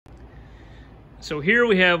So here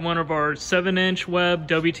we have one of our 7-inch web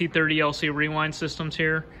WT-30LC rewind systems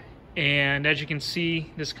here. And as you can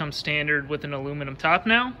see, this comes standard with an aluminum top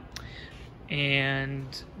now. And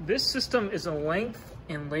this system is a length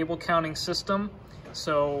and label counting system.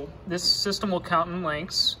 So this system will count in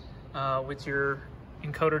lengths with your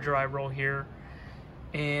encoder drive roll here.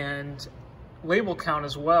 And label count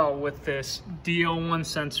as well with this DL1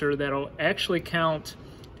 sensor that'll actually count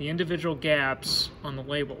the individual gaps on the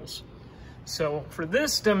labels. So for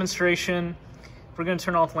this demonstration, we're going to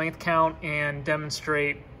turn off length count and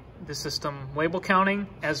demonstrate the system label counting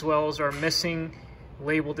as well as our missing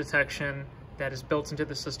label detection that is built into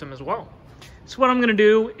the system as well. So what I'm going to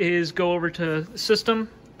do is go over to the system,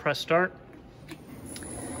 press start.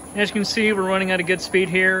 As you can see, we're running at a good speed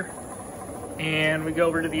here, and we go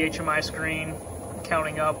over to the HMI screen,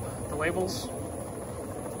 counting up the labels.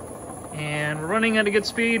 And we're running at a good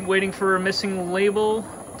speed, waiting for a missing label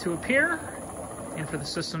to appear and for the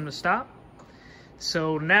system to stop.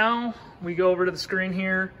 So now we go over to the screen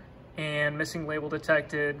here, and missing label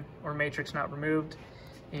detected or matrix not removed.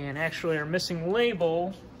 And actually our missing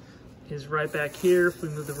label is right back here. If we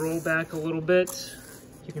move the roll back a little bit,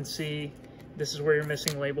 you can see this is where your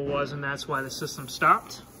missing label was, and that's why the system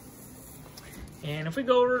stopped. And if we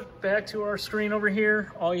go over back to our screen over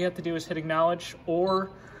here, all you have to do is hit acknowledge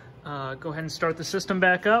or go ahead and start the system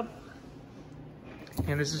back up.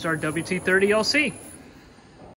 And this is our WT-30LC.